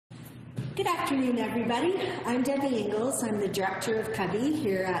Good afternoon, everybody. I'm Debbie Ingalls. I'm the director of CCOVI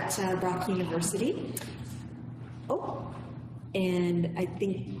here at Brock University.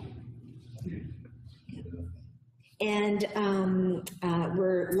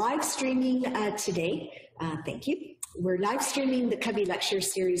 We're live streaming today. Thank you. We're live streaming the CCOVI Lecture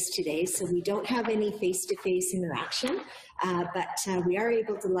Series today, so we don't have any face-to-face interaction, but we are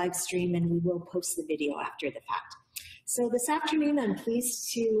able to live stream, and we will post the video after the fact. So this afternoon, I'm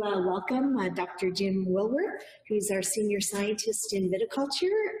pleased to welcome Dr. Jim Willwerth, who's our senior scientist in viticulture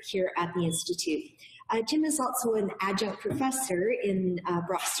here at the Institute. Jim is also an adjunct professor in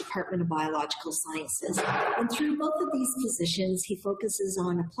Brock's Department of Biological Sciences. And through both of these positions, he focuses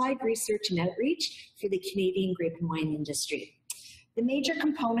on applied research and outreach for the Canadian grape and wine industry. The major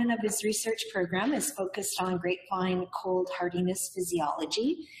component of his research program is focused on grapevine cold hardiness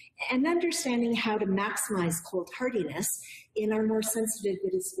physiology and understanding how to maximize cold hardiness in our more sensitive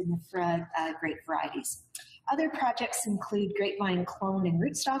Vitis vinifera grape varieties. Other projects include grapevine clone and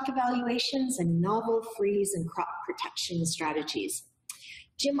rootstock evaluations and novel freeze and crop protection strategies.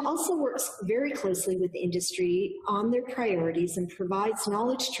 Jim also works very closely with the industry on their priorities and provides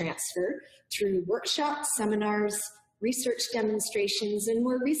knowledge transfer through workshops, seminars, research demonstrations, and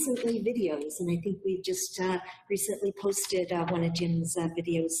more recently videos. And I think we've just recently posted one of Jim's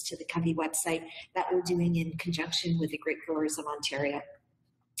videos to the CCOVI website that we're doing in conjunction with the Grape Growers of Ontario.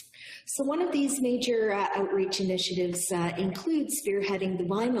 So one of these major outreach initiatives includes spearheading the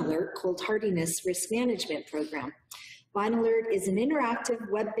Vine Alert Cold Hardiness Risk Management Program. Vine Alert is an interactive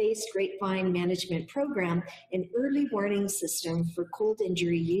web-based grapevine management program and early warning system for cold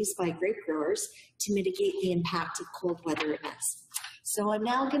injury used by grape growers to mitigate the impact of cold weather events. So I'm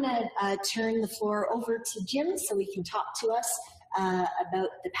now going to turn the floor over to Jim so he can talk to us about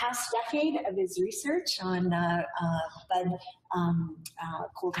the past decade of his research on bud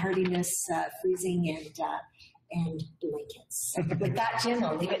cold hardiness, freezing, and blankets. So with that, Jim,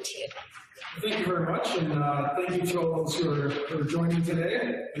 I'll leave it to you. Thank you very much, and thank you to all those who are joining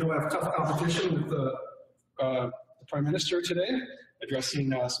today. I know I have tough competition with the Prime Minister today,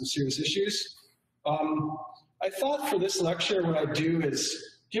 addressing some serious issues. I thought for this lecture what I'd do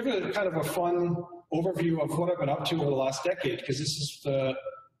is give it kind of a fun overview of what I've been up to over the last decade, because this is the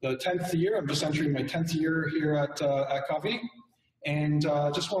 10th year. I'm just entering my 10th year here at CCOVI, and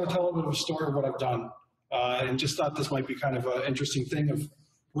just want to tell a bit of a story of what I've done, and just thought this might be kind of an interesting thing of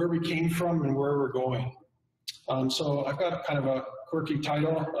where we came from and where we're going. So I've got kind of a quirky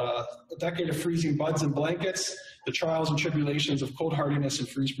title, A Decade of Freezing Buds and Blankets, The Trials and Tribulations of Cold Hardiness and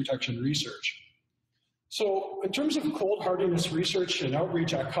Freeze Protection Research. So in terms of cold hardiness research and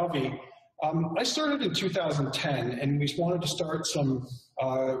outreach at CCOVI, I started in 2010, and we wanted to start some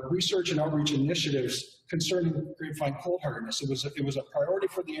research and outreach initiatives concerning grapevine cold hardiness. It was a priority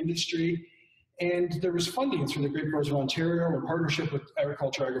for the industry, and there was funding through the Grape Growers of Ontario in partnership with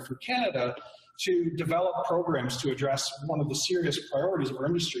Agriculture Agri-Food Canada to develop programs to address one of the serious priorities of our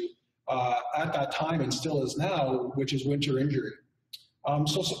industry at that time and still is now, which is winter injury.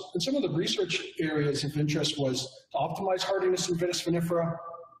 So some of the research areas of interest was to optimize hardiness in Vitis vinifera,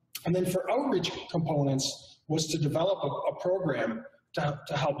 and then for outreach components was to develop a program to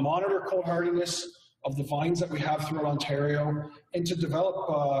help monitor cold hardiness of the vines that we have throughout Ontario, and to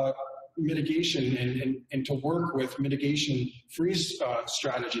develop mitigation and to work with mitigation freeze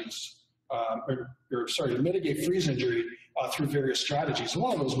strategies, to mitigate freeze injury through various strategies. And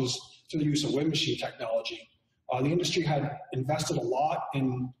one of those was through the use of wind machine technology. The industry had invested a lot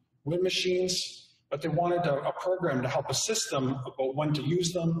in wind machines, but they wanted a program to help assist them about when to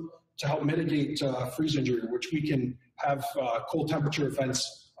use them to help mitigate freeze injury, which we can have cold temperature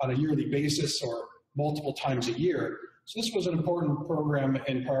events on a yearly basis or multiple times a year. So this was an important program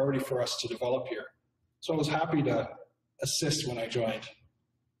and priority for us to develop here. So I was happy to assist when I joined.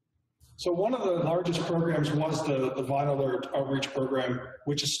 So one of the largest programs was the Vine Alert Outreach Program,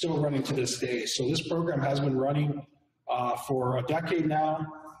 which is still running to this day. So this program has been running for a decade now.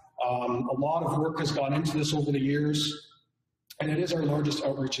 A lot of work has gone into this over the years, and it is our largest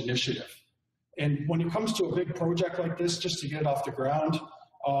outreach initiative. And when it comes to a big project like this, just to get it off the ground,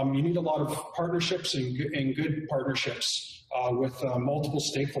 you need a lot of partnerships and good partnerships with multiple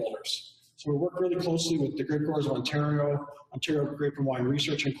stakeholders. So we work really closely with the Grape Growers of Ontario, Ontario Grape and Wine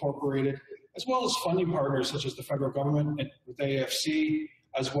Research Incorporated, as well as funding partners such as the federal government with AFC,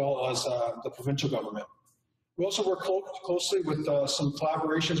 as well as the provincial government. We also work closely with some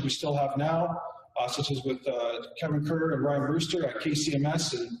collaborations we still have now, such as with Kevin Kerr and Ryan Brewster at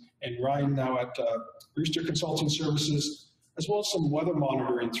KCMS, and Ryan now at Brewster Consulting Services, as well as some weather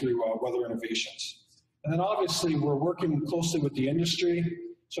monitoring through Weather Innovations. And then obviously we're working closely with the industry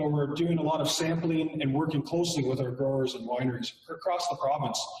So we're doing a lot of sampling and working closely with our growers and wineries across the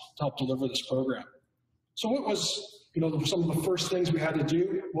province to help deliver this program. So what was, some of the first things we had to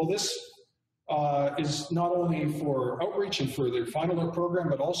do? Well, this is not only for outreach and for the final year program,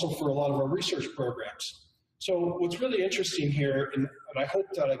 but also for a lot of our research programs. So what's really interesting here, and I hope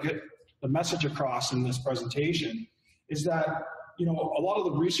that I get the message across in this presentation, is that a lot of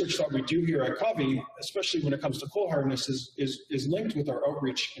the research that we do here at COVI, especially when it comes to cold hardiness, is linked with our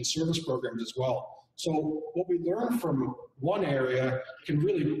outreach and service programs as well. So what we learn from one area can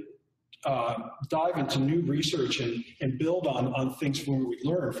really dive into new research and build on things from what we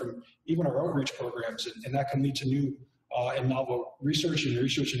learn from even our outreach programs, and that can lead to new and novel research and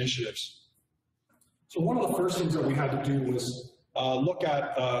research initiatives. So one of the first things that we had to do was look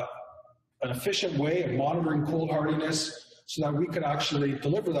at an efficient way of monitoring cold hardiness so that we could actually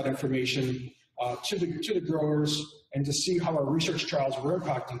deliver that information to the growers and to see how our research trials were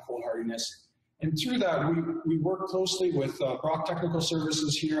impacting cold hardiness. And through that, we work closely with Brock Technical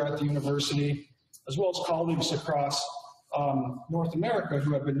Services here at the university, as well as colleagues across North America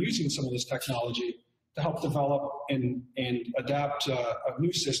who have been using some of this technology to help develop and adapt a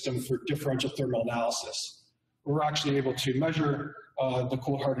new system for differential thermal analysis. We're actually able to measure the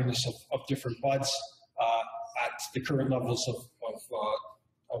cold hardiness of different buds at the current levels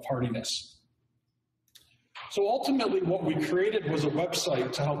of hardiness. So ultimately what we created was a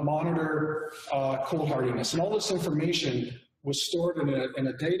website to help monitor cold hardiness, and all this information was stored in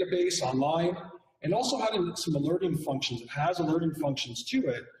a database online, and also had some alerting functions. It has alerting functions to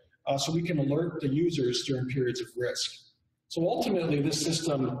it, so we can alert the users during periods of risk. So ultimately this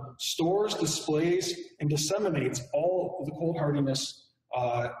system stores, displays, and disseminates all of the cold hardiness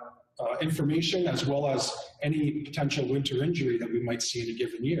information, as well as any potential winter injury that we might see in a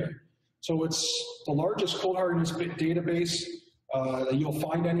given year. So it's the largest cold hardiness database that you'll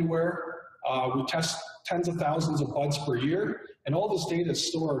find anywhere. We test tens of thousands of buds per year, and all this data is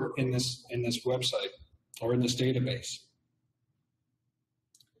stored in this website or in this database.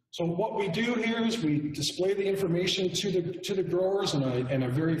 So what we do here is we display the information to the growers in a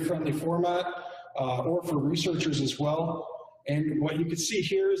very friendly format, or for researchers as well. And what you can see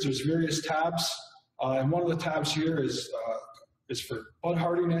here is there's various tabs, and one of the tabs here is for bud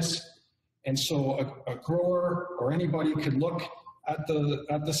hardiness. And so a grower or anybody could look at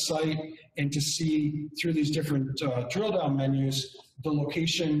the site and to see through these different drill down menus the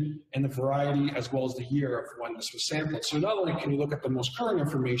location and the variety, as well as the year of when this was sampled. So not only can you look at the most current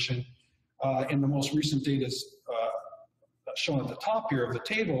information and the most recent data shown at the top here of the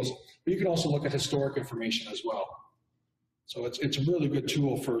tables, but you can also look at historic information as well. So it's a really good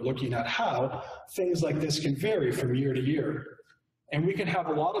tool for looking at how things like this can vary from year to year. And we can have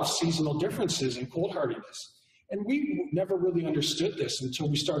a lot of seasonal differences in cold hardiness. And we never really understood this until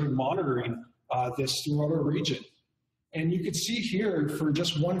we started monitoring this throughout our region. And you can see here for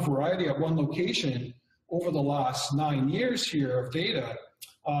just one variety at one location over the last 9 years here of data,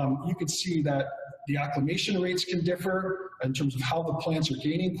 you can see that the acclimation rates can differ in terms of how the plants are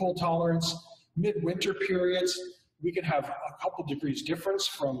gaining cold tolerance. Midwinter periods, we can have a couple degrees difference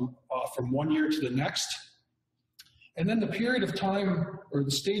from 1 year to the next. And then the period of time, or the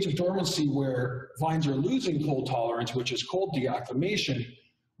stage of dormancy where vines are losing cold tolerance, which is cold deacclimation,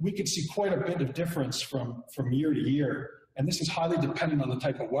 we could see quite a bit of difference from year to year. And this is highly dependent on the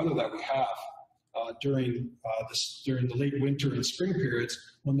type of weather that we have during the late winter and spring periods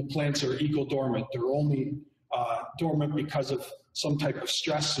when the plants are eco-dormant. They're only dormant because of some type of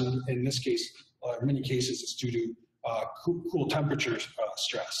stress. In this case, in many cases, it's due to cool temperature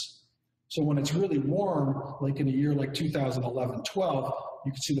stress. So when it's really warm, like in a year like 2011-12,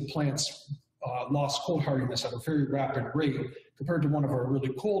 you can see the plants lost cold hardiness at a very rapid rate compared to one of our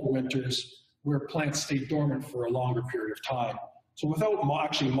really cold winters where plants stayed dormant for a longer period of time. So without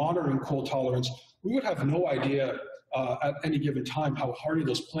actually monitoring cold tolerance, we would have no idea at any given time how hardy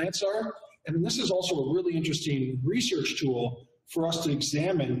those plants are. And this is also a really interesting research tool for us to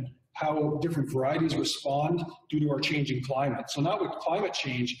examine how different varieties respond due to our changing climate. So now with climate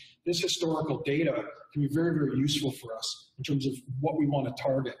change, this historical data can be very, very useful for us in terms of what we want to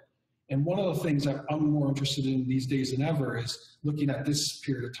target. And one of the things that I'm more interested in these days than ever is looking at this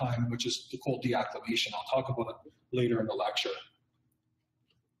period of time, which is the cold deacclimation. I'll talk about it later in the lecture.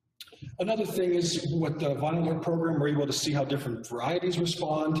 Another thing is with the Vine Alert program, we're able to see how different varieties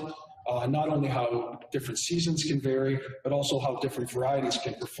respond, not only how different seasons can vary, but also how different varieties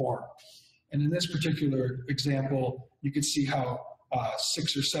can perform. And in this particular example, you can see how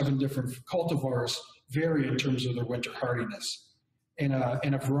 6 or 7 different cultivars vary in terms of their winter hardiness. In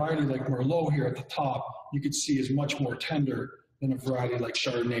a variety like Merlot here at the top, you can see is much more tender than a variety like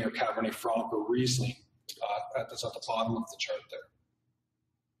Chardonnay or Cabernet Franc or Riesling. That's at the bottom of the chart there.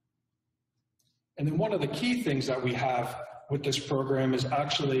 And then one of the key things that we have with this program is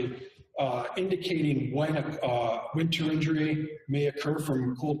actually indicating when a winter injury may occur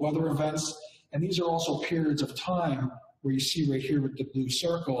from cold weather events. And these are also periods of time where you see right here with the blue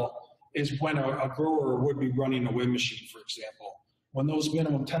circle is when a grower would be running a wind machine, for example. When those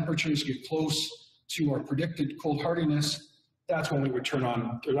minimum temperatures get close to our predicted cold hardiness, that's when we would turn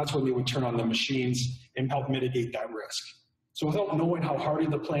on, or that's when we would turn on the machines and help mitigate that risk. So without knowing how hardy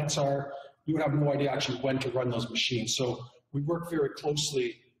the plants are, you would have no idea actually when to run those machines. So we work very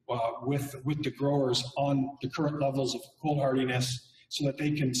closely with the growers on the current levels of cold hardiness so that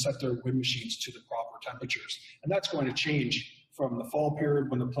they can set their wind machines to the proper temperatures. And that's going to change from the fall period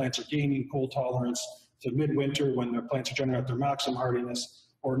when the plants are gaining cold tolerance to midwinter when their plants are generally at their maximum hardiness,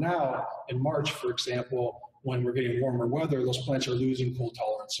 or now in March, for example, when we're getting warmer weather, those plants are losing cold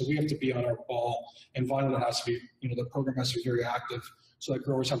tolerance. So we have to be on our ball, and vinyl has to be, the program has to be very active so that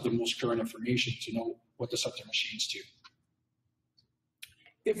growers have the most current information to know what to set their machines to.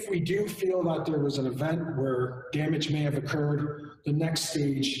 If we do feel that there was an event where damage may have occurred, the next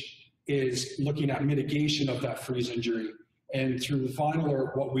stage is looking at mitigation of that freeze injury. And through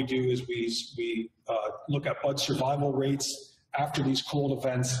Vinyl, what we do is we look at bud survival rates after these cold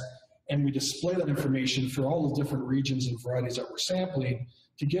events, and we display that information for all the different regions and varieties that we're sampling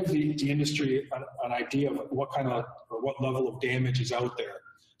to give the industry an idea of what kind of, or what level of damage is out there,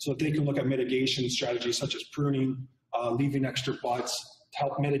 so that they can look at mitigation strategies such as pruning, leaving extra buds to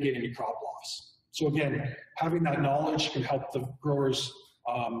help mitigate any crop loss. So again, having that knowledge can help the growers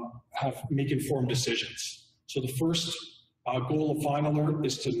make informed decisions. So the first goal of Vinyl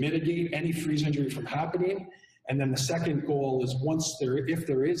is to mitigate any freeze injury from happening. And then the second goal is if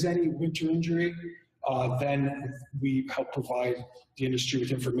there is any winter injury, then we help provide the industry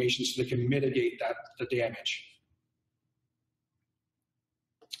with information so they can mitigate the damage.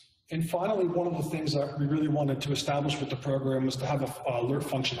 And finally, one of the things that we really wanted to establish with the program was to have an alert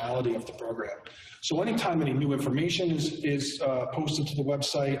functionality of the program. So anytime any new information is posted to the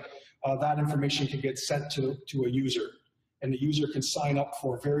website, that information can get sent to a user. And the user can sign up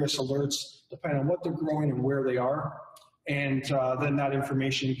for various alerts depending on what they're growing and where they are. And then that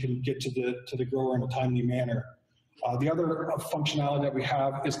information can get to the grower in a timely manner. The other functionality that we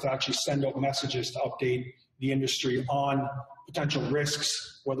have is to actually send out messages to update the industry on potential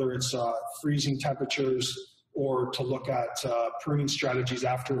risks, whether it's freezing temperatures or to look at pruning strategies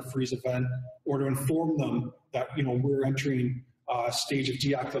after a freeze event, or to inform them that we're entering a stage of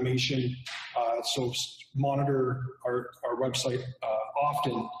deacclimation. So monitor our website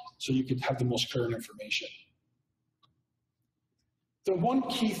often so you can have the most current information. The one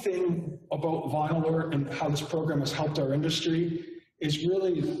key thing about Vinyl and how this program has helped our industry is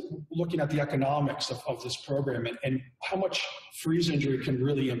really looking at the economics of this program and how much freeze injury can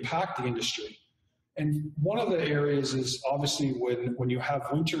really impact the industry. And one of the areas is obviously when you have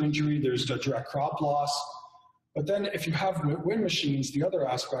winter injury, there's a direct crop loss. But then if you have wind machines, the other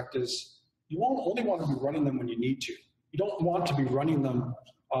aspect is you only want to be running them when you need to. You don't want to be running them,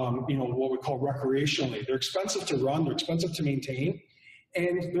 what we call recreationally. They're expensive to run, they're expensive to maintain,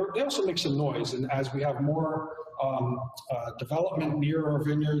 and they also make some noise. And as we have more development near our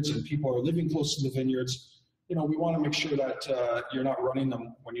vineyards and people are living close to the vineyards, we want to make sure that you're not running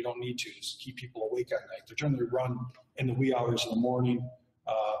them when you don't need to keep people awake at night. They're generally run in the wee hours in the morning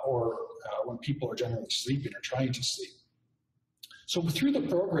or when people are generally sleeping or trying to sleep. So through the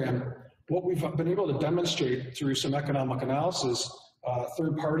program, what we've been able to demonstrate through some economic analysis,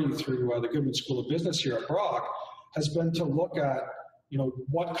 third party through the Goodman School of Business here at Brock, has been to look at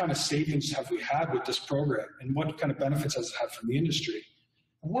what kind of savings have we had with this program and what kind of benefits has it had from the industry.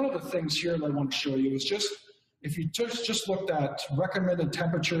 And one of the things here that I want to show you is if you just looked at recommended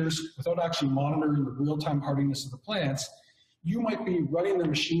temperatures without actually monitoring the real-time hardiness of the plants, you might be running the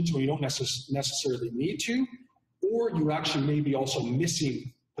machines when you don't necessarily need to, or you actually may be also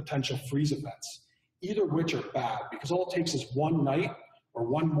missing potential freeze events, either which are bad, because all it takes is one night or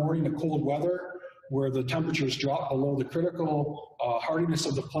one morning of cold weather where the temperatures drop below the critical hardiness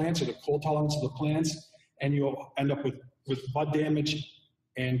of the plants or the cold tolerance of the plants, and you'll end up with bud damage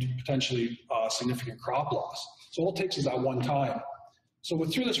and potentially significant crop loss. So all it takes is that one time. So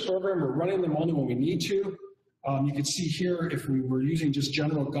through this program, we're running them only when we need to. You can see here, if we were using just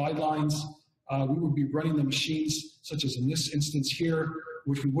general guidelines, we would be running the machines, such as in this instance here,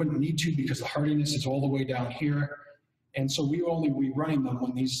 which we wouldn't need to because the hardiness is all the way down here. And so we only be running them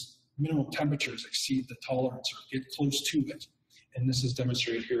when these minimum temperatures exceed the tolerance or get close to it. And this is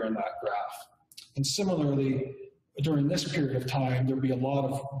demonstrated here on that graph. And similarly, during this period of time, there'll be a lot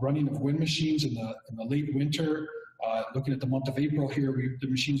of running of wind machines in the late winter. Looking at the month of April here, the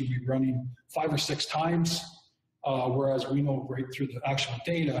machines will be running 5 or 6 times, whereas we know right through the actual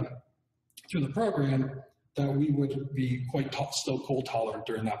data, through the program, that we would be quite still cold tolerant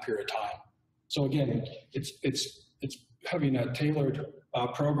during that period of time. So again, it's having a tailored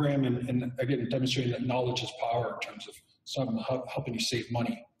program and again, demonstrating that knowledge is power in terms of helping you save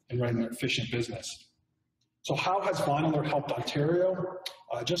money and running an efficient business. So how has Vinyl Alert helped Ontario?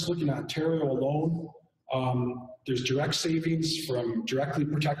 Just looking at Ontario alone, there's direct savings from directly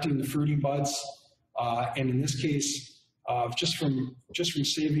protecting the fruiting buds, and in this case, just from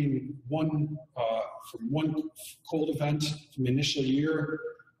saving one cold event from the initial year,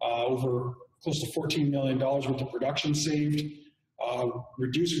 over close to $14 million worth of production saved.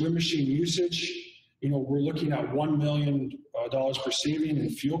 Reduced wind machine usage. We're looking at $1 million per saving in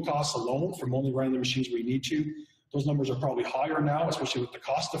fuel costs alone from only running the machines we need to. Those numbers are probably higher now, especially with the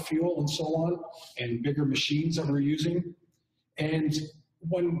cost of fuel and so on, and bigger machines that we're using. And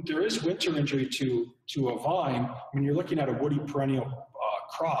when there is winter injury to a vine, when you're looking at a woody perennial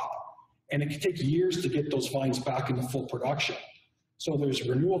crop, and it can take years to get those vines back into full production. So there's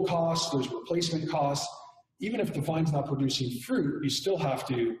renewal costs, there's replacement costs. Even if the vine's not producing fruit, you still have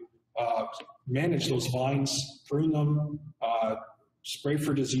to manage those vines, prune them, spray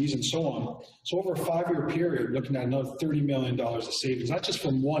for disease, and so on. So over a 5-year period, looking at another $30 million of savings, that's just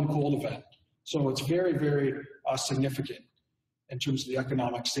from one cold event. So it's very, very significant in terms of the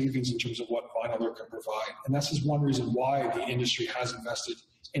economic savings, in terms of what Vinyl Alert can provide. And this is one reason why the industry has invested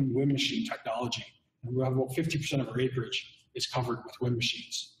in wind machine technology. And we have about 50% of our acreage is covered with wind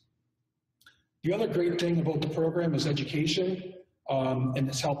machines. The other great thing about the program is education, and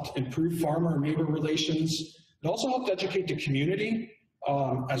it's helped improve farmer and neighbor relations. It also helped educate the community,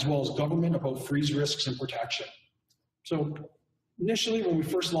 as well as government, about freeze risks and protection. So initially, when we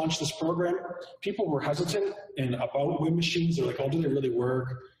first launched this program, people were hesitant about wind machines. They're like, oh, do they really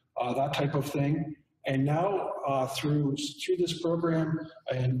work? That type of thing. And now through this program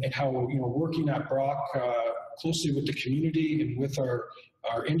and how working at Brock closely with the community and with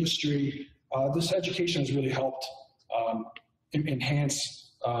our industry, this education has really helped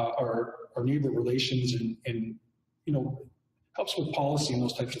enhance our neighbor relations and helps with policy and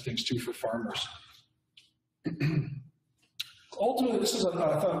those types of things too for farmers. Ultimately,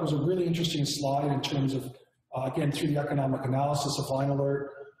 I thought it was a really interesting slide in terms of, again, through the economic analysis of Vinyl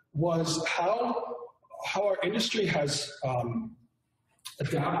Alert, was how our industry has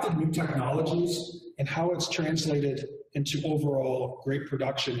adapted new technologies and how it's translated into overall great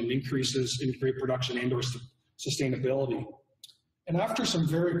production and increases in great production and/or sustainability. And after some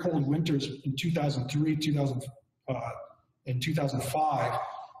very cold winters in 2003, and 2005,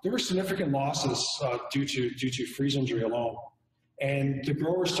 there were significant losses due to freeze injury alone. And the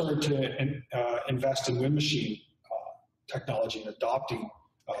growers started to invest in wind machine technology and adopting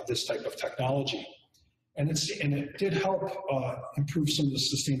this type of technology. And it did help improve some of the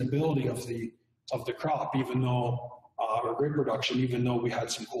sustainability of the crop, even though, or grape production, even though we had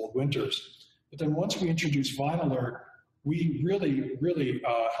some cold winters. But then once we introduced Vinyl Alert, we really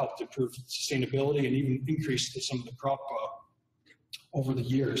helped improve sustainability and even increase some of the crop over the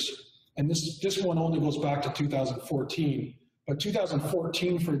years. And this one only goes back to 2014. But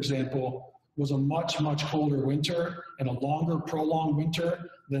 2014, for example, was a much colder winter and a longer, prolonged winter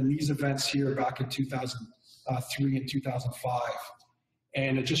than these events here back in 2003 and 2005.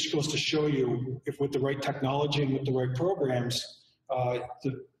 And it just goes to show you, if with the right technology and with the right programs,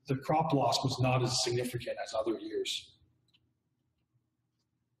 the crop loss was not as significant as other years.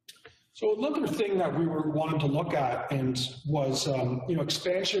 So another thing that we were wanting to look at was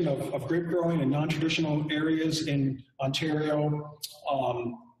expansion of grape growing in non-traditional areas in Ontario.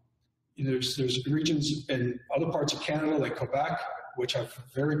 There's regions in other parts of Canada like Quebec, which have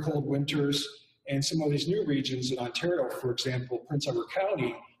very cold winters, and some of these new regions in Ontario, for example, Prince Edward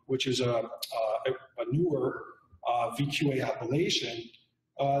County, which is a newer VQA appellation,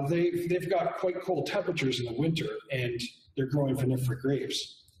 they've got quite cold temperatures in the winter, and they're growing vinifera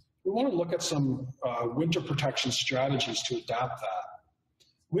grapes. We want to look at some winter protection strategies to adapt that.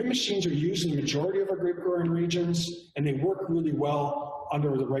 Wind machines are used in the majority of our grape growing regions, and they work really well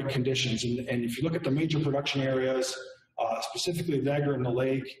under the right conditions. And if you look at the major production areas, specifically Niagara and the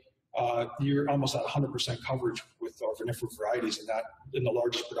Lake, you're almost at 100% coverage with our vinifera varieties in the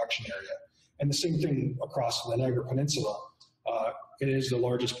largest production area. And the same thing across the Niagara Peninsula. It is the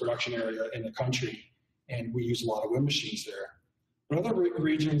largest production area in the country, and we use a lot of wind machines there. In other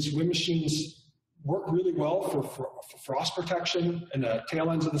regions, wind machines work really well for frost protection in the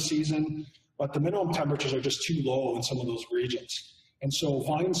tail ends of the season, but the minimum temperatures are just too low in some of those regions. And so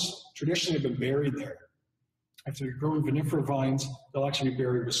vines traditionally have been buried there. If they're growing vinifera vines, they'll actually be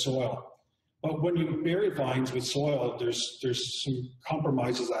buried with soil. But when you bury vines with soil, there's some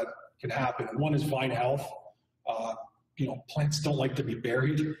compromises that can happen. One is vine health. Plants don't like to be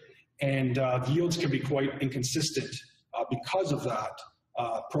buried, and the yields can be quite inconsistent because of that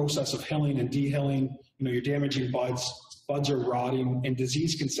process of hilling and dehilling. You're damaging buds are rotting, and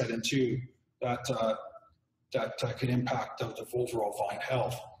disease can set in too that can impact the overall vine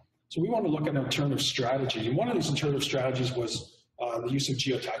health. So we want to look at an alternative strategy, and one of these alternative strategies was the use of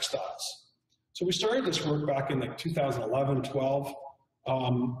geotextiles. So we started this work back in like 2011, 12,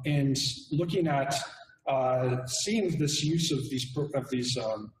 and looking at seeing this use of these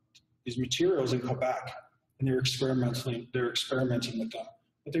materials in Quebec, and they're experimenting with them.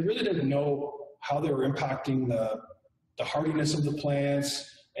 But they really didn't know how they were impacting the hardiness of the plants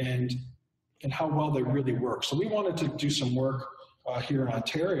and how well they really work. So we wanted to do some work here in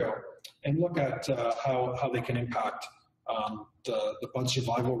Ontario and look at how they can impact the bud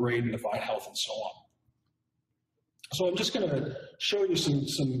survival rate and the vine health and so on. So I'm just going to show you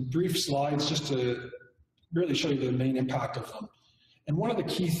some brief slides just to really show you the main impact of them. And one of the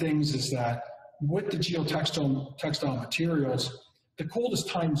key things is that with the geotextile materials, the coldest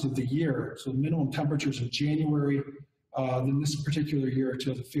times of the year, so the minimum temperatures in January, in this particular year,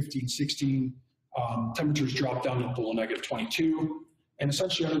 2015, 16, temperatures dropped down to below -22. And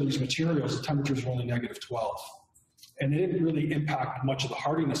essentially under these materials, the temperatures were only -12. And they didn't really impact much of the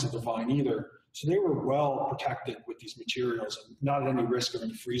hardiness of the vine either. So they were well protected with these materials and not at any risk of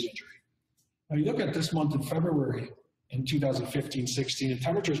any freeze injury. Now you look at this month in February in 2015-16, and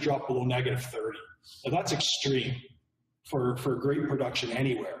temperatures dropped below -30. Now that's extreme for grape production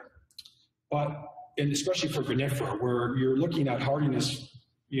anywhere. And especially for vinifera, where you're looking at hardiness,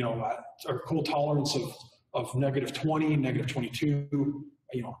 or cold tolerance of -20, -22,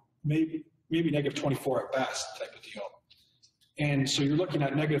 maybe -24 at best type of deal. And so you're looking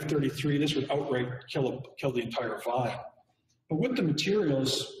at -33, this would outright kill the entire vine. But with the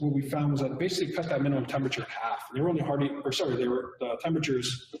materials, what we found was that basically cut that minimum temperature in half. They were only the temperatures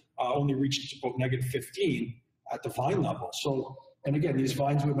only reached about -15 at the vine level. So, and again, these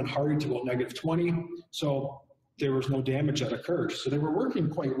vines would have been hardy to about -20, so there was no damage that occurred. So they were working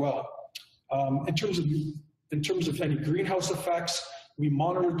quite well. In terms of any greenhouse effects, we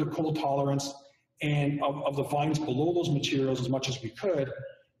monitored the cold tolerance and of the vines below those materials as much as we could.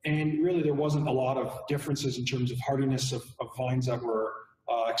 And really there wasn't a lot of differences in terms of hardiness of vines that were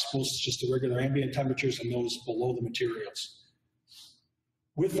exposed just to regular ambient temperatures and those below the materials.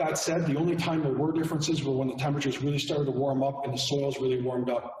 With that said, the only time there were differences were when the temperatures really started to warm up and the soils really warmed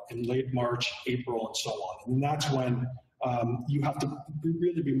up in late March, April, and so on. And that's when you have to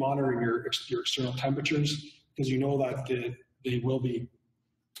really be monitoring your external temperatures, because you know that they will be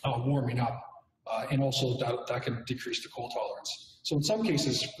warming up, and also that can decrease the cold tolerance. So in some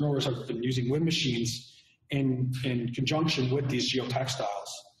cases, growers have been using wind machines in conjunction with these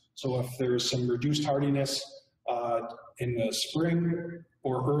geotextiles. So if there's some reduced hardiness in the spring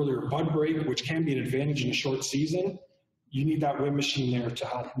or earlier bud break, which can be an advantage in a short season, you need that wind machine there to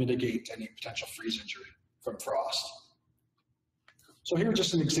help mitigate any potential freeze injury from frost. So here's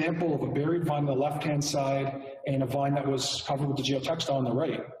just an example of a buried vine on the left-hand side and a vine that was covered with the geotextile on the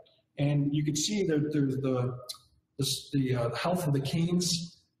right. And you can see that there's the health of the canes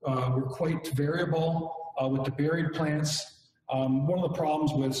were quite variable with the buried plants. One of the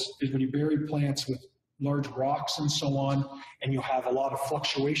problems is when you bury plants with large rocks and so on, and you have a lot of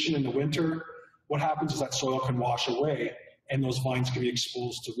fluctuation in the winter, what happens is that soil can wash away and those vines can be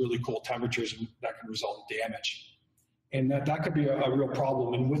exposed to really cold temperatures, and that can result in damage. And that could be a real problem.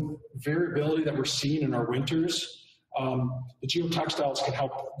 And with variability that we're seeing in our winters, the geotextiles can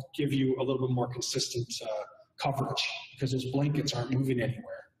help give you a little bit more consistent coverage, because those blankets aren't moving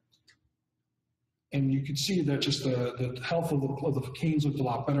anywhere. And you can see that just the health of the canes looked a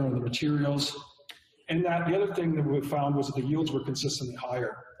lot better on the materials. And that the other thing that we found was that the yields were consistently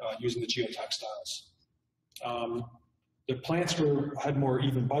higher using the geotextiles. The plants had more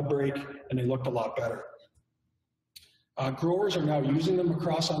even bud break, and they looked a lot better. Growers are now using them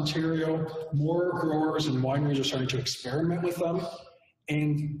across Ontario. More growers and wineries are starting to experiment with them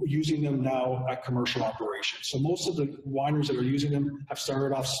and using them now at commercial operations. So most of the wineries that are using them have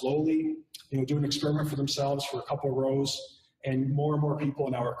started off slowly, do an experiment for themselves for a couple of rows, and more people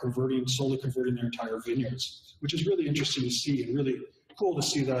now are slowly converting their entire vineyards, which is really interesting to see and really cool to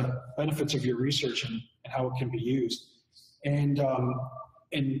see the benefits of your research and how it can be used, and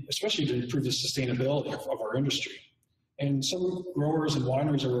especially to improve the sustainability of our industry. And some growers and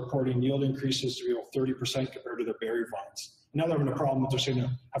wineries are reporting yield increases to 30% compared to their berry vines. Now they're having a problem with they're saying they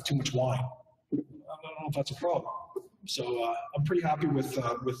have too much wine. I don't know if that's a problem. So I'm pretty happy with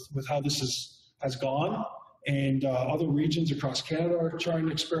how this has gone. And other regions across Canada are trying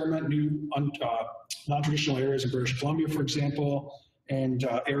to experiment new non-traditional areas in British Columbia, for example, and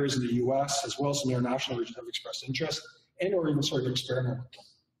areas in the US, as well as some international regions have expressed interest and or even started to experiment with them.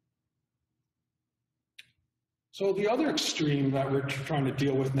 So the other extreme that we're trying to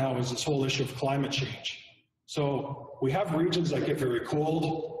deal with now is this whole issue of climate change. So we have regions that get very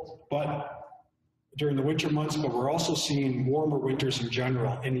cold, but during the winter months, but we're also seeing warmer winters in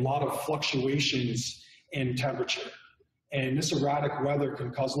general and a lot of fluctuations in temperature. And this erratic weather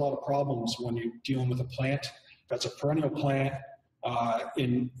can cause a lot of problems when you're dealing with a plant that's a perennial plant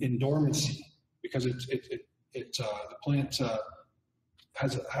in dormancy, because the plant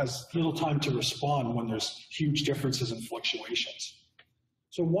has little time to respond when there's huge differences in fluctuations.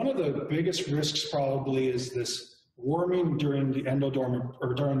 So one of the biggest risks probably is this warming during the endodormant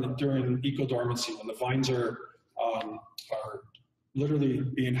or during ecodormancy, when the vines are literally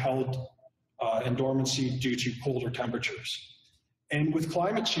being held in dormancy due to colder temperatures. And with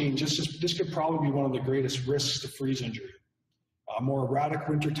climate change, this could probably be one of the greatest risks to freeze injury. More erratic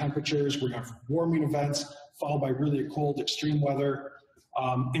winter temperatures, we're going to have warming events followed by really cold extreme weather.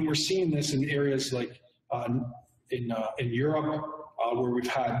 And we're seeing this in areas like in Europe, where we've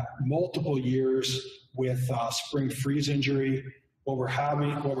had multiple years with spring freeze injury. What we're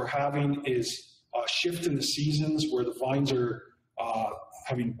having is a shift in the seasons where the vines are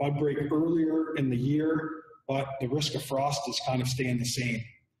having bud break earlier in the year, but the risk of frost is kind of staying the same.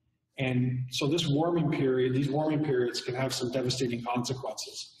 And so these warming periods can have some devastating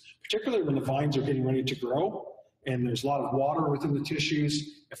consequences, particularly when the vines are getting ready to grow and there's a lot of water within the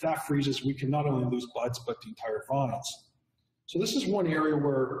tissues. If that freezes, we can not only lose buds, but the entire vines. So this is one area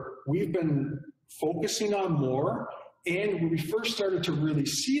where we've been focusing on more, and when we first started to really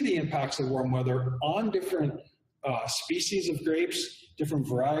see the impacts of warm weather on different species of grapes, different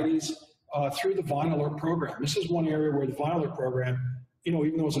varieties, through the Vine Alert program. This is one area where the Vine Alert program,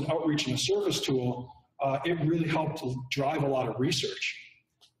 even though it's an outreach and a service tool, it really helped to drive a lot of research.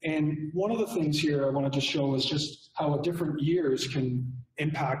 And one of the things here I want to just show is just how different years can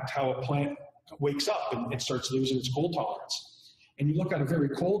impact how a plant wakes up and it starts losing its cold tolerance. And you look at a very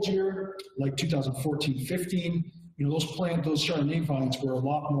cold year, like 2014-15, those Chardonnay vines were a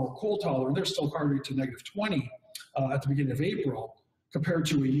lot more cold tolerant. They're still harder to -20 at the beginning of April, compared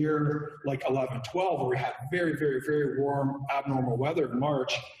to a year like 11-12, where we had very, very, very warm, abnormal weather in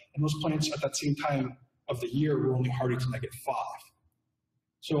March, and those plants at that same time of the year were only hardy to -5.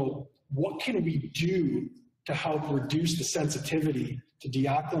 So what can we do to help reduce the sensitivity to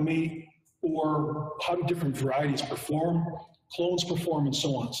deacclimate, or how do different varieties perform, clones perform, and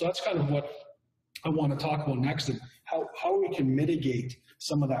so on? So that's kind of what I want to talk about next, and how we can mitigate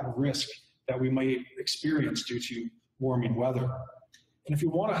some of that risk that we might experience due to warming weather. And if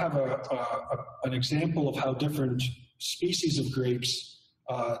you want to have an example of how different species of grapes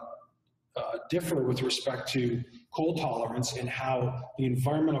differ with respect to cold tolerance and how the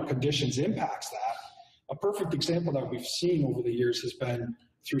environmental conditions impacts that, a perfect example that we've seen over the years has been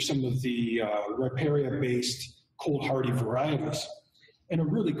through some of the Riparia-based cold hardy varieties. In a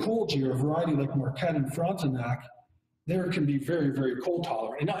really cold year, a variety like Marquette and Frontenac, there can be very, very cold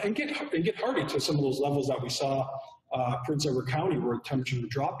tolerant and get hardy to some of those levels that we saw Prince Edward County, where temperatures were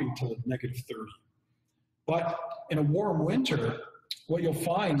dropping to -30. But in a warm winter, what you'll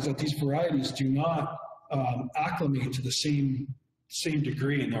find is that these varieties do not acclimate to the same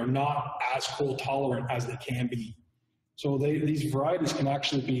degree, and they're not as cold tolerant as they can be. So these varieties can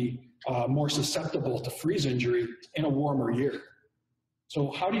actually be more susceptible to freeze injury in a warmer year.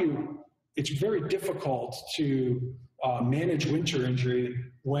 So it's very difficult to manage winter injury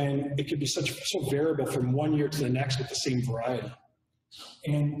when it can be so variable from one year to the next with the same variety.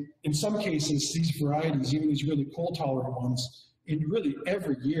 And in some cases, these varieties, even these really cold tolerant ones, in really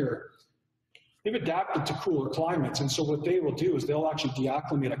every year, they've adapted to cooler climates. And so what they will do is they'll actually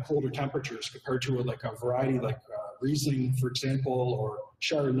deacclimate at colder temperatures compared to a variety like Riesling, for example, or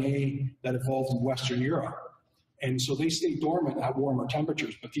Chardonnay that evolved in Western Europe. And so they stay dormant at warmer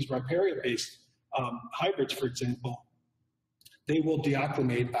temperatures. But these Riparia-based hybrids, for example, they will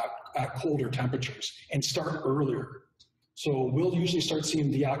deacclimate at colder temperatures and start earlier. So we'll usually start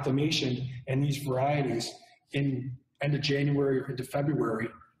seeing deacclimation in these varieties in end of January into February,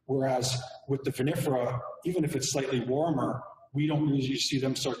 whereas with the vinifera, even if it's slightly warmer, we don't usually see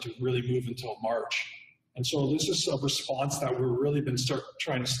them start to really move until March. And so this is a response that we've really been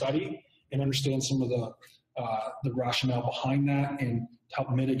trying to study and understand some of the the rationale behind that and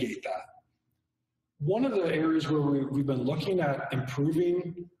help mitigate that. One of the areas where we've been looking at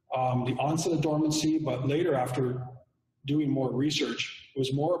improving the onset of dormancy, but later after doing more research,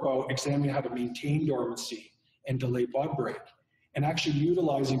 was more about examining how to maintain dormancy and delay bud break, and actually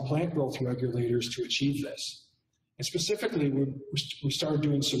utilizing plant growth regulators to achieve this. And specifically, we started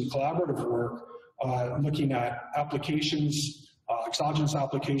doing some collaborative work looking at applications, exogenous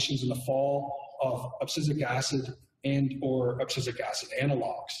applications in the fall of abscisic acid and or abscisic acid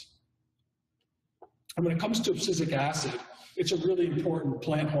analogs. And when it comes to abscisic acid, it's a really important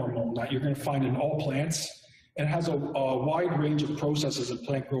plant hormone that you're going to find in all plants, and it has a wide range of processes in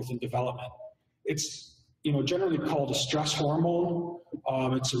plant growth and development. It's generally called a stress hormone.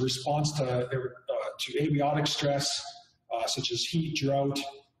 It's a response to abiotic stress, such as heat, drought,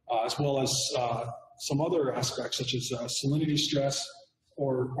 as well as some other aspects, such as salinity stress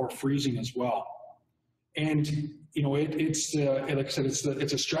or freezing as well. And like I said,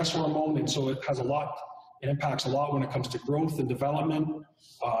 it's a stress hormone, and so it has a lot. It impacts a lot when it comes to growth and development.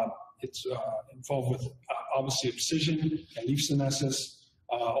 It's involved with obviously abscission and leaf senescence.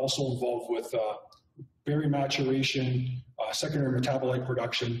 Also involved with berry maturation, secondary metabolite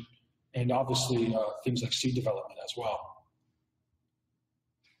production, and obviously things like seed development as well.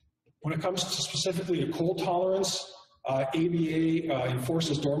 When it comes to specifically to cold tolerance, ABA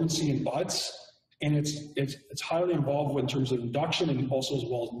enforces dormancy in buds, and it's highly involved in terms of induction and also as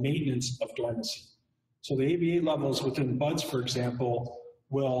well as maintenance of dormancy. So the ABA levels within buds, for example,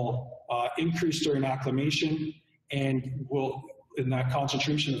 will increase during acclimation, and in that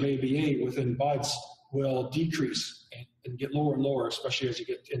concentration of ABA within buds will decrease and get lower and lower, especially as you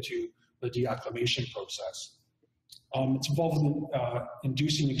get into the deacclimation process. It's involved in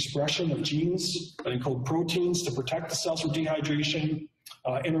inducing expression of genes that encode proteins to protect the cells from dehydration,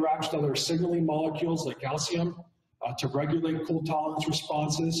 interacts with other signaling molecules like calcium to regulate cold tolerance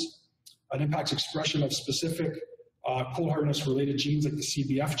responses. It impacts expression of specific cold hardness related genes like the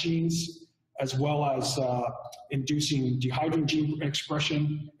CBF genes, as well as inducing dehydrin gene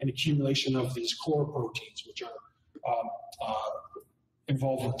expression and accumulation of these core proteins, which are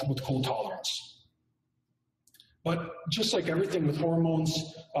involved with cold tolerance. But just like everything with hormones,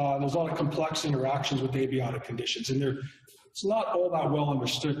 there's a lot of complex interactions with abiotic conditions, and it's not all that well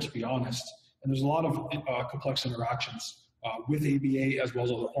understood, to be honest. And there's a lot of complex interactions with ABA as well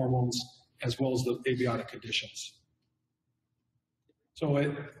as other hormones, as well as the abiotic conditions. So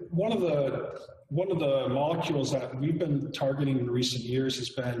one of the molecules that we've been targeting in recent years has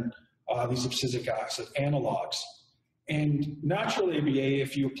been these abscisic acid analogs. And natural ABA,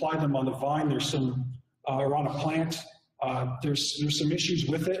 if you apply them on the vine, there's some, or on a plant, there's some issues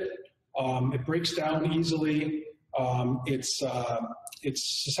with it. It breaks down easily. It's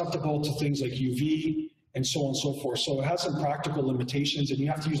susceptible to things like UV and so on and so forth. So it has some practical limitations, and you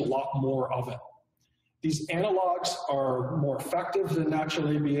have to use a lot more of it. These analogs are more effective than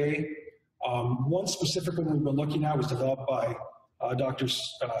natural ABA. One specific one we've been looking at was developed by Dr.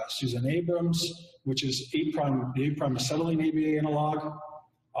 Susan Abrams, which is the A'-acetylene ABA analog.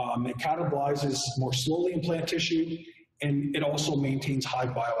 It catabolizes more slowly in plant tissue, and it also maintains high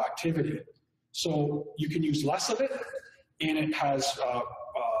bioactivity. So you can use less of it, and it has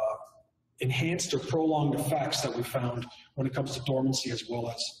enhanced or prolonged effects that we found when it comes to dormancy as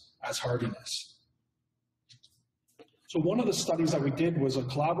well as hardiness. So one of the studies that we did was a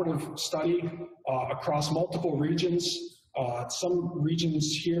collaborative study across multiple regions. Some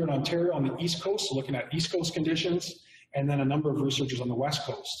regions here in Ontario on the East Coast, looking at East Coast conditions, and then a number of researchers on the West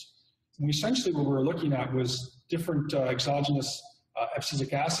Coast. And essentially what we were looking at was different exogenous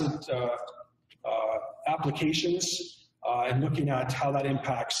abscisic acid applications and looking at how that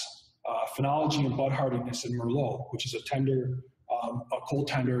impacts phenology and bud hardiness in Merlot, which is a cold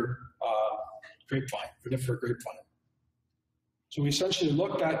tender grapevine, vinifera grapevine. So we essentially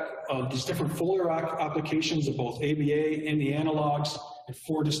looked at these different foliar applications of both ABA and the analogs in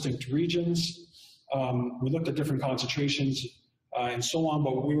 4 distinct regions. We looked at different concentrations and so on,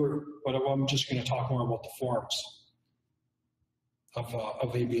 but I'm just going to talk more about the forms of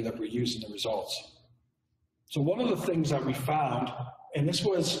ABA that we used in the results. So one of the things that we found, and this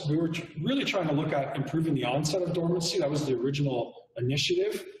was, we were really trying to look at improving the onset of dormancy. That was the original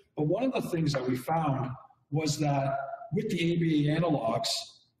initiative. But one of the things that we found was that with the ABA analogs,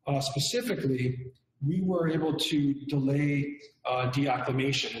 specifically, we were able to delay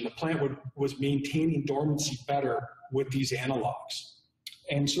deacclimation, and the plant was maintaining dormancy better with these analogs.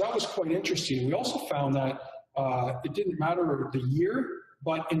 And so that was quite interesting. We also found that it didn't matter the year,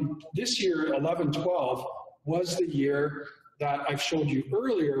 but in this year, 11-12, was the year that I've showed you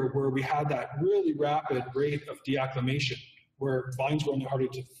earlier, where we had that really rapid rate of deacclimation, where vines were only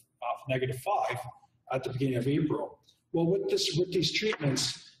hardened to -5 at the beginning of April. Well, with these treatments,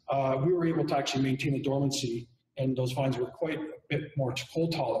 we were able to actually maintain the dormancy, and those vines were quite a bit more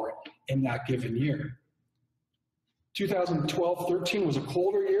cold tolerant in that given year. 2012-13 was a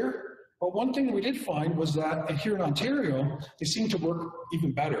colder year, but one thing we did find was that here in Ontario, they seem to work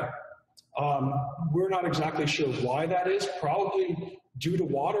even better. We're not exactly sure why that is, probably due to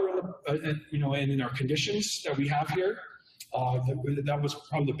water and in our conditions that we have here. That was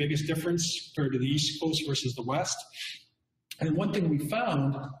probably the biggest difference compared to the East Coast versus the West. And one thing we found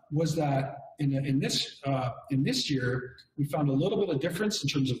was that in this year, we found a little bit of difference in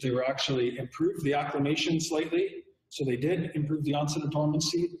terms of they were actually improved the acclimation slightly. So they did improve the onset of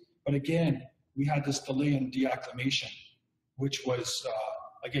dormancy, but again, we had this delay in deacclimation, which was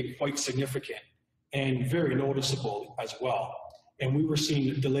again quite significant and very noticeable as well. And we were seeing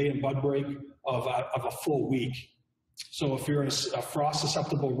a delay in bud break of a full week. So if you're in a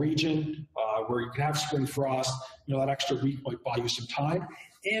frost-susceptible region where you can have spring frost, that extra week might buy you some time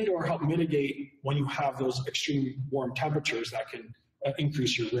and/or help mitigate when you have those extreme warm temperatures that can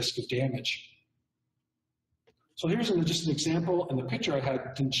increase your risk of damage. So here's just an example, and the picture I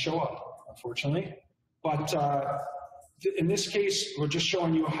had didn't show up, unfortunately. But in this case, we're just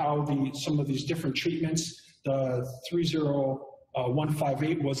showing you how some of these different treatments, the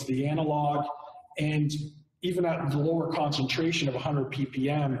 30158 was the analog, and even at the lower concentration of 100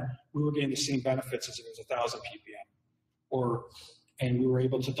 ppm, we were getting the same benefits as if it was 1,000 ppm. And we were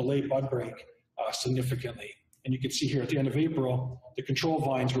able to delay bud break significantly. And you can see here at the end of April, the control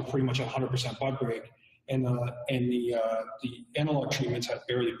vines were pretty much at 100% bud break, and the analog treatments had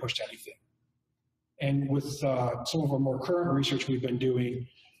barely pushed anything. And with some of our more current research we've been doing,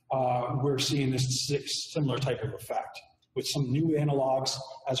 we're seeing this similar type of effect. With some new analogs,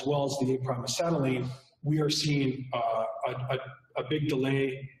 as well as the A'-acetylene, we are seeing a big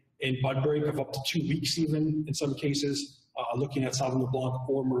delay in bud break of up to 2 weeks even in some cases, looking at Sauvignon Blanc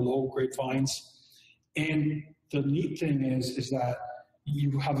or Merlot grapevines. And the neat thing is that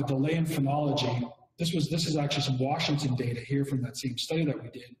you have a delay in phenology. This is actually some Washington data here from that same study that we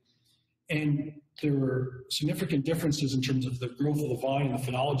did. And there were significant differences in terms of the growth of the vine and the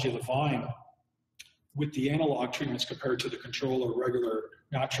phenology of the vine with the analog treatments compared to the control or regular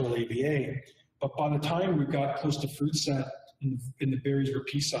natural AVA. But by the time we got close to fruit set and the berries were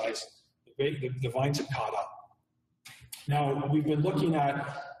pea size, the vines had caught up. Now, we've been looking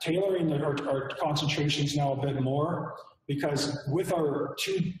at tailoring our concentrations now a bit more, because with our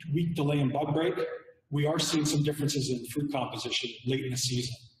 2-week delay in bud break, we are seeing some differences in fruit composition late in the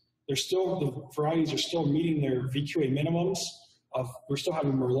season. The varieties are still meeting their VQA minimums. We're still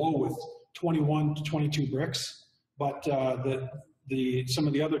having Merlot with 21 to 22 bricks, but some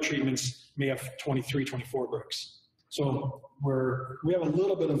of the other treatments may have 23, 24 bricks. So we have a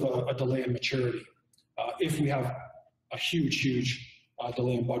little bit of a delay in maturity if we have a huge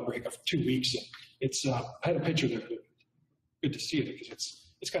delay in bud break of 2 weeks. I had a picture there, but good to see it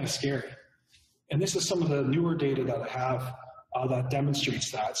because it's kind of scary. And this is some of the newer data that I have that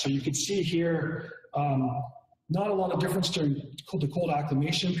demonstrates that. So you can see here, not a lot of difference during the cold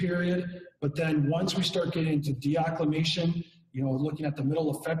acclimation period, but then once we start getting into deacclimation, looking at the middle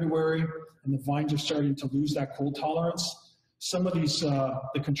of February, and the vines are starting to lose that cold tolerance. Some of these,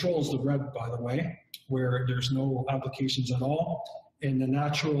 the control is the red, by the way, where there's no applications at all. And the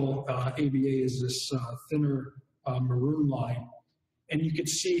natural ABA is this thinner maroon line. And you can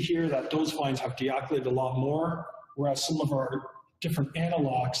see here that those vines have deacclimated a lot more, whereas some of our different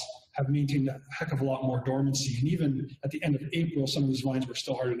analogs have maintained a heck of a lot more dormancy. And even at the end of April, some of these vines were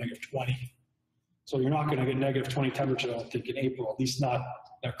still hard at -20. So you're not going to get -20 temperature, I don't think, in April, at least not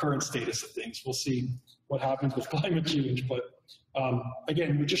the current status of things. We'll see what happens with climate change. But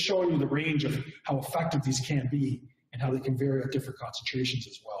again, we're just showing you the range of how effective these can be and how they can vary at different concentrations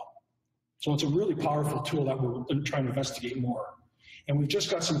as well. So it's a really powerful tool that we're trying to investigate more. And we've just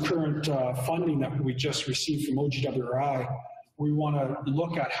got some current funding that we just received from OGWRI. We want to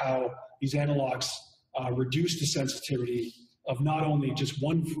look at how these analogs reduce the sensitivity of not only just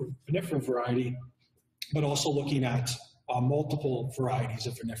one vinifera variety, but also looking at multiple varieties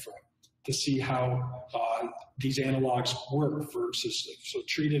of vinifera to see how these analogs work versus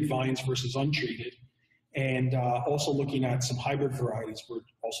treated vines versus untreated. And also looking at some hybrid varieties we're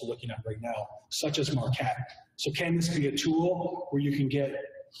also looking at right now, such as Marquette. So can this be a tool where you can get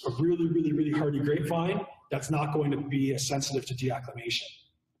a really hardy grapevine that's not going to be as sensitive to deacclimation?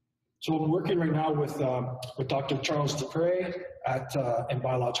 So I'm working right now with Dr. Charles Dupre in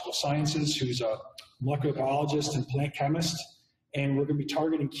Biological Sciences, who's a molecular biologist and plant chemist, and we're going to be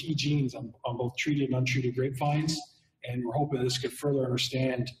targeting key genes on both treated and untreated grapevines, and we're hoping this could further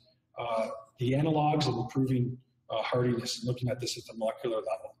understand the analogs of improving hardiness and looking at this at the molecular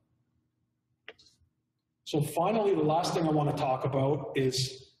level. So finally, the last thing I want to talk about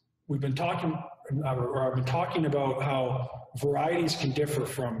is I've been talking about how varieties can differ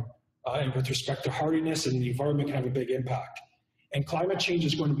from and with respect to hardiness, and the environment can have a big impact. And climate change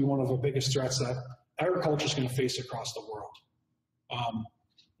is going to be one of the biggest threats that agriculture is going to face across the world.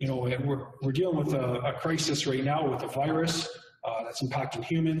 You know, we're dealing with a crisis right now with a virus that's impacting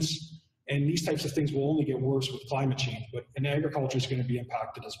humans, and these types of things will only get worse with climate change, but and agriculture is going to be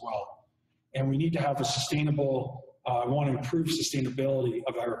impacted as well. And we need to have a sustainable, want to improve sustainability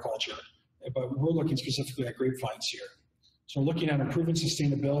of agriculture, but we're looking specifically at grapevines here. So we're looking at improving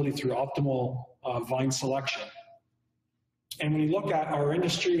sustainability through optimal vine selection. And when you look at our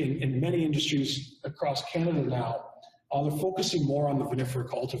industry and many industries across Canada now, they're focusing more on the vinifera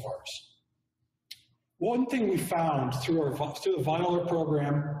cultivars. One thing we found through the Vinyl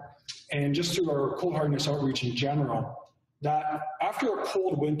program and just through our cold hardness outreach in general, that after a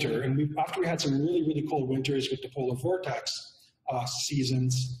cold winter, and after we had some really, really cold winters with the polar vortex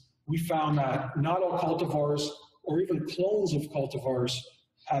seasons, we found that not all cultivars or even clones of cultivars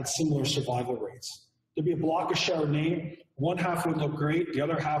had similar survival rates. There'd be a block of Chardonnay, one half would look great, the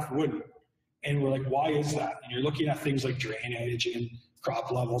other half wouldn't. And we're like, why is that? And you're looking at things like drainage and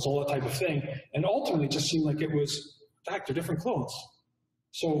crop levels, all that type of thing. And ultimately it just seemed like it was, heck, they're different clones.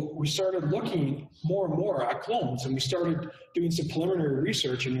 So we started looking more and more at clones, and we started doing some preliminary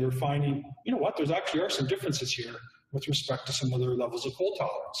research, and we were finding, you know what, there's actually some differences here with respect to some other levels of cold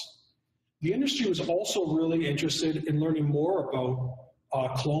tolerance. The industry was also really interested in learning more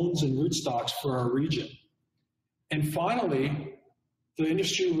about clones and rootstocks for our region. And finally, the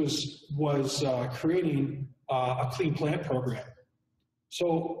industry was creating a clean plant program.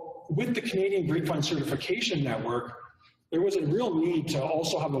 So with the Canadian Grapevine Certification Network, there was a real need to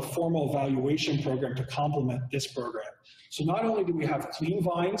also have a formal evaluation program to complement this program. So not only do we have clean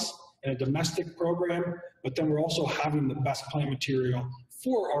vines and a domestic program, but then we're also having the best plant material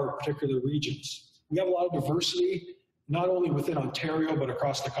for our particular regions. We have a lot of diversity, not only within Ontario, but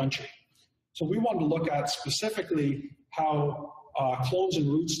across the country. So we wanted to look at specifically how clones and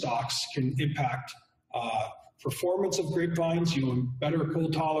rootstocks can impact performance of grapevines, you know, better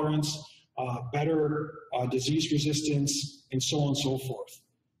cold tolerance, better disease resistance, and so on and so forth.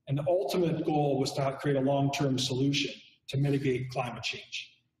 And the ultimate goal was to create a long-term solution to mitigate climate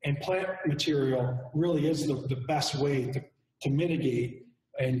change. And plant material really is the best way to mitigate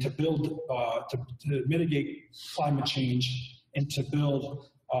and to build, to mitigate climate change and to build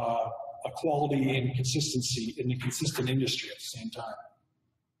a quality and consistency in a consistent industry at the same time.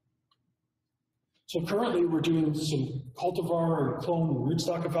 So currently we're doing some cultivar and clone and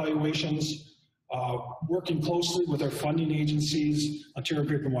rootstock evaluations, working closely with our funding agencies, Ontario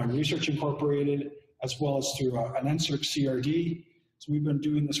Grape and Wine Research Incorporated, as well as through an NSERC CRD. So we've been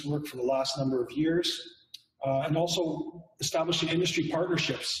doing this work for the last number of years, and also establishing industry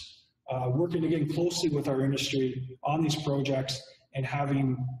partnerships, working again closely with our industry on these projects and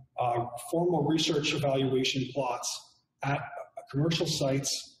having formal research evaluation plots at commercial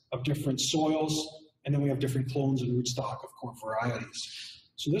sites of different soils, and then we have different clones and rootstock of core varieties.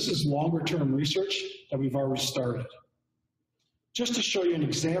 So this is longer term research that we've already started. Just to show you an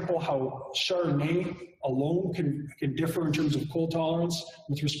example how Chardonnay alone can differ in terms of cold tolerance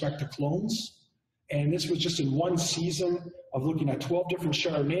with respect to clones. And this was just in one season of looking at 12 different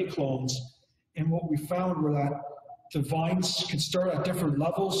Chardonnay clones. And what we found were that the vines could start at different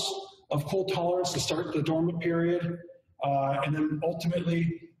levels of cold tolerance to start the dormant period. And then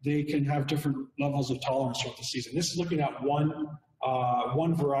ultimately, they can have different levels of tolerance throughout the season. This is looking at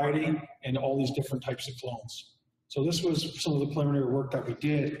one variety and all these different types of clones. So this was some of the preliminary work that we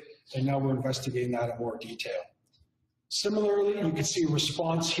did, and now we're investigating that in more detail. Similarly, you can see a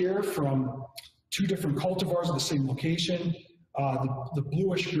response here from two different cultivars at the same location. The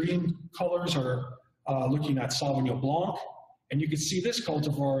bluish-green colors are looking at Sauvignon Blanc, and you can see this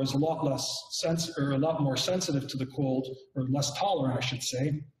cultivar is a lot more sensitive to the cold, or less tolerant, I should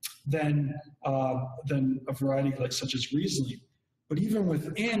say, than a variety such as Riesling. But even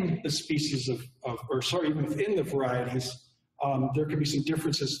within the species even within the varieties, there can be some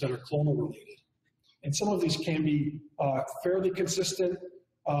differences that are clonal related. And some of these can be fairly consistent,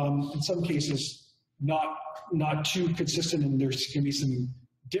 in some cases not too consistent, and there can be some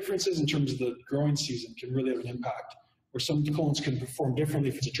differences in terms of the growing season can really have an impact where some clones can perform differently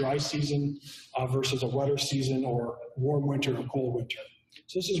if it's a dry season versus a wetter season or warm winter or cold winter.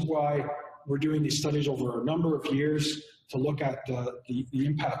 So this is why we're doing these studies over a number of years to look at the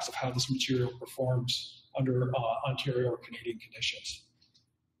impacts of how this material performs under Ontario or Canadian conditions.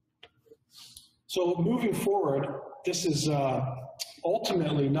 So moving forward, this is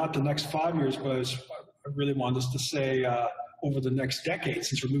ultimately not the next 5 years, but I really want us to say over the next decade,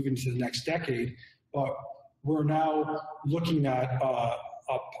 since we're moving to the next decade. But we're now looking at a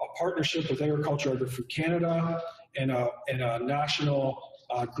partnership with Agriculture Agri-Food Canada and a national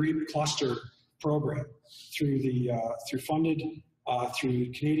grape cluster program funded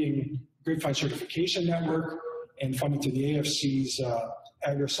through Canadian Grapevine Certification Network and funded through the AFC's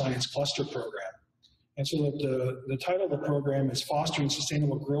Agri-Science Cluster Program. And so the title of the program is Fostering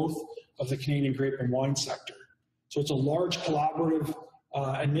Sustainable Growth of the Canadian Grape and Wine Sector. So it's a large collaborative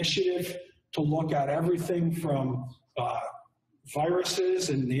initiative to look at everything from viruses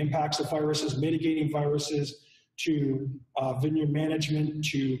and the impacts of viruses, mitigating viruses, to vineyard management,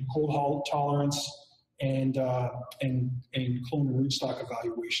 to cold halt tolerance, and clone and rootstock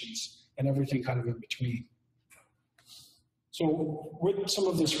evaluations, and everything kind of in between. So with some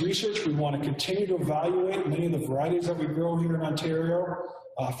of this research, we want to continue to evaluate many of the varieties that we grow here in Ontario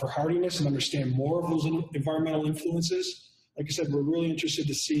for hardiness and understand more of those environmental influences. Like I said, we're really interested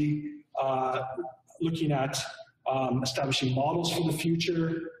to see, looking at establishing models for the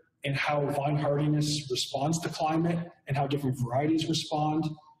future and how vine hardiness responds to climate and how different varieties respond.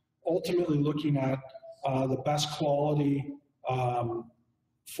 Ultimately looking at the best quality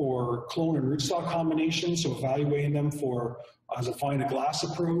for clone and rootstock combinations, so evaluating them for as a vine to glass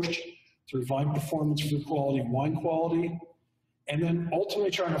approach through vine performance, fruit quality, and wine quality, and then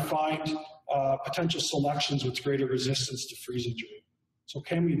ultimately trying to find potential selections with greater resistance to freeze injury. So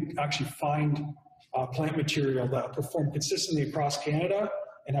can we actually find plant material that perform consistently across Canada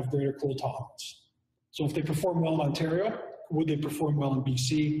and have greater cold tolerance? So if they perform well in Ontario, would they perform well in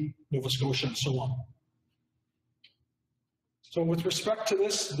BC, Nova Scotia, and so on? So with respect to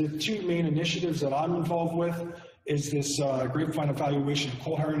this, the two main initiatives that I'm involved with is this grapevine evaluation and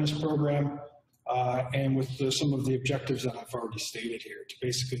cold hardiness program, and with some of the objectives that I've already stated here, to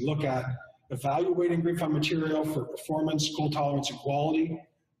basically look at evaluating grapevine material for performance, cold tolerance, and quality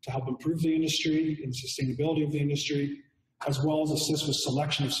to help improve the industry and sustainability of the industry, as well as assist with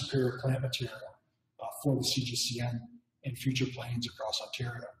selection of superior plant material for the CGCN and future plans across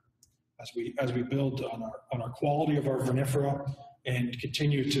Ontario, as we build on our quality of our vinifera and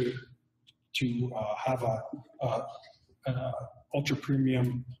continue to have an ultra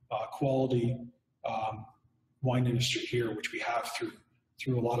premium quality wine industry here, which we have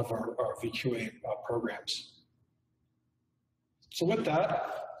through a lot of our VQA programs. So with that,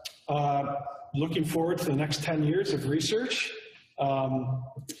 looking forward to the next 10 years of research, and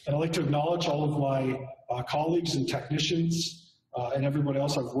I'd like to acknowledge all of my colleagues and technicians and everyone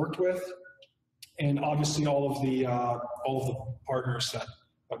else I've worked with, and obviously all of the partners that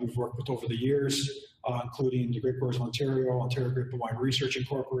we've worked with over the years, including the Grape Growers of Ontario, Ontario Grape and Wine Research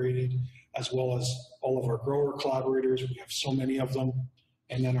Incorporated, as well as all of our grower collaborators. We have so many of them,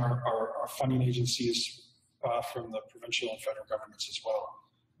 and then our funding agencies from the provincial and federal governments as well.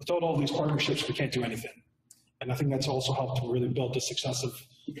 Without all these partnerships, we can't do anything. And I think that's also helped to really build the success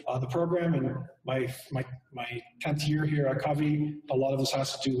of the program. And my 10th year here at CCOVI, a lot of this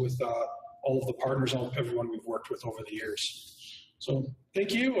has to do with all of the partners, everyone we've worked with over the years. So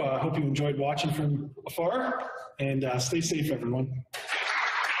thank you. I hope you enjoyed watching from afar, and stay safe, everyone.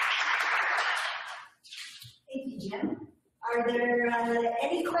 Thank you, Jim. Are there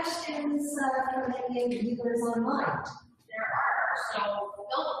any questions from any of the viewers online? There are. So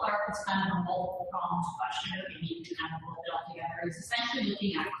Bill Clark is kind of a multiple-pronged question that we need to kind of put it all together. It's essentially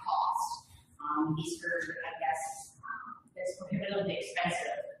looking at cost. These are, I guess, it's prohibitively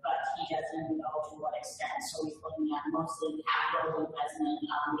expensive, but he doesn't know to what extent. So he's looking at mostly capital investment,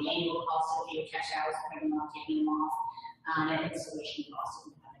 the annual cost of the cash outs, putting them on, taking them off, and installation costs.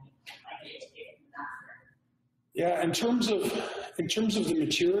 If you have any ideas to give them that. Yeah, in terms of the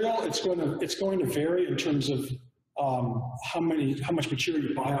material, it's going to vary in terms of how much material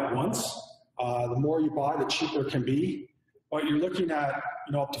you buy at once. The more you buy, the cheaper it can be. But you're looking at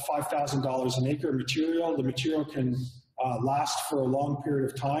up to $5,000 an acre of material. The material can last for a long period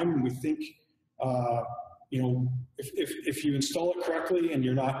of time, and we think if you install it correctly and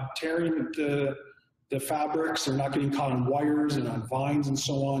you're not tearing the fabrics, or not getting caught on wires and on vines and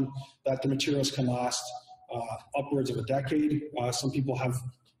so on, that the materials can last upwards of a decade. Some people have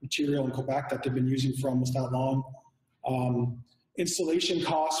material in Quebec that they've been using for almost that long. Installation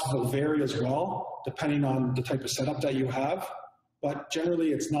costs will vary as well, depending on the type of setup that you have. But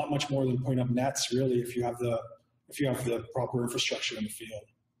generally, it's not much more than putting up nets, really, if you have the proper infrastructure in the field.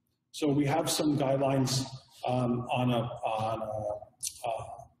 So we have some guidelines on a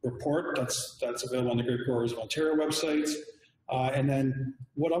report that's available on the Grape Growers of Ontario website. And then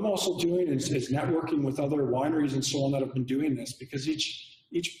what I'm also doing is networking with other wineries and so on that have been doing this, because each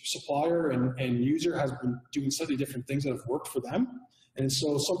supplier and user has been doing slightly different things that have worked for them. And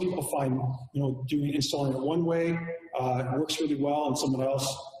so some people find, installing it one way works really well, and someone else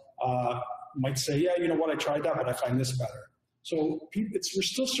might say, yeah, you know what, I tried that, but I find this better. So we're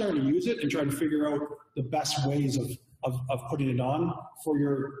still starting to use it and trying to figure out the best ways of putting it on for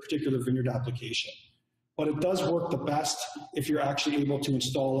your particular vineyard application. But it does work the best if you're actually able to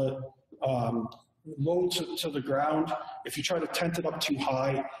install it low to the ground. If you try to tent it up too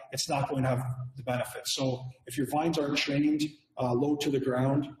high, it's not going to have the benefit. So if your vines aren't trained low to the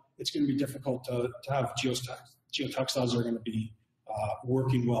ground, it's going to be difficult to have geotextiles that are going to be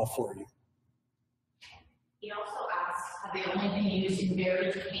working well for you. He also asks, have they only been used in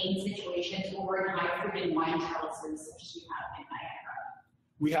very contained situations or in high-fruited wine trellises such as we have in Niagara?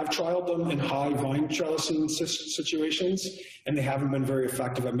 We have trialed them in high vine trellising situations, and they haven't been very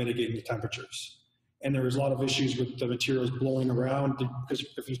effective at mitigating the temperatures. And there was a lot of issues with the materials blowing around, because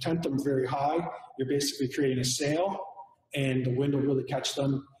if you tent them very high, you're basically creating a sail, and the wind will really catch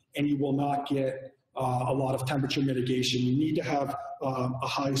them, and you will not get a lot of temperature mitigation. You need to have a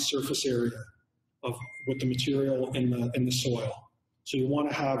high surface area with the material in the soil. So you want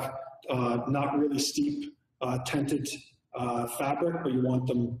to have not really steep tented fabric, but you want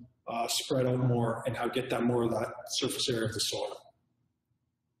them spread out more and get that more of that surface area of the soil.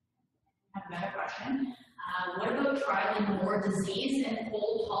 I have another question. What about trialing more disease and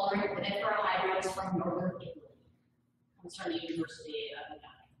cold-tolerant vinifera hybrids from northern Italy? Comes from the University of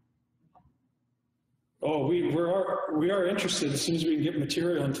Milan. Oh, we are interested as soon as we can get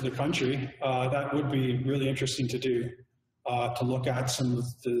material into the country. That would be really interesting to do, to look at some of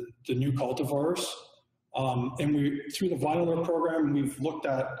the new cultivars. And through the Vinyl program, we've looked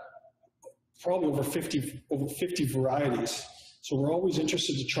at probably over 50 varieties. So we're always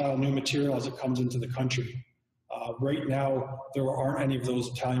interested to trial new material as it comes into the country. Right now, there aren't any of those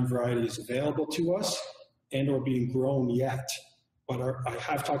Italian varieties available to us and or being grown yet. But I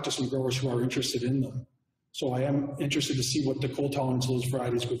have talked to some growers who are interested in them. So I am interested to see what the cold tolerance of those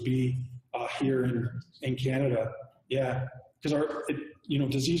varieties would be here in Canada. Yeah, because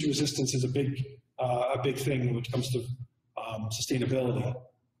disease resistance is a big thing when it comes to sustainability,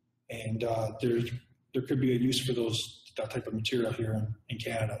 and there could be a use for that type of material here in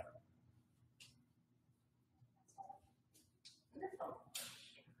Canada.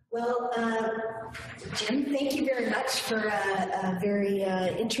 Well, Jim, thank you very much for a very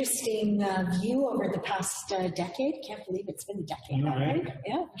interesting view over the past decade. Can't believe it's been a decade, right?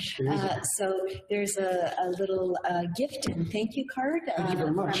 Yeah. So there's a little gift and thank you card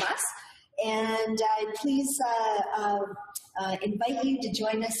from us. And please invite you to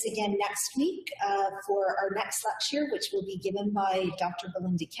join us again next week for our next lecture, which will be given by Dr.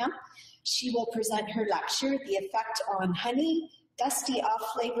 Belinda Kemp. She will present her lecture, The Effect on Honey, Dusty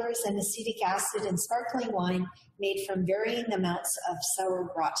Off Flavors, and Acetic Acid in Sparkling Wine Made from Varying Amounts of Sour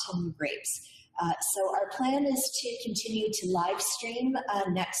Rotten Grapes. So our plan is to continue to live stream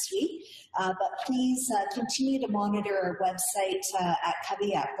next week, but please continue to monitor our website at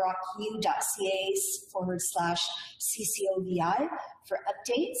COVI at brockU.ca/CCOVI for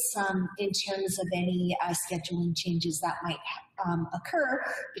updates in terms of any scheduling changes that might occur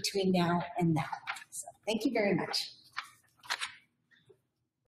between now and then. So thank you very much.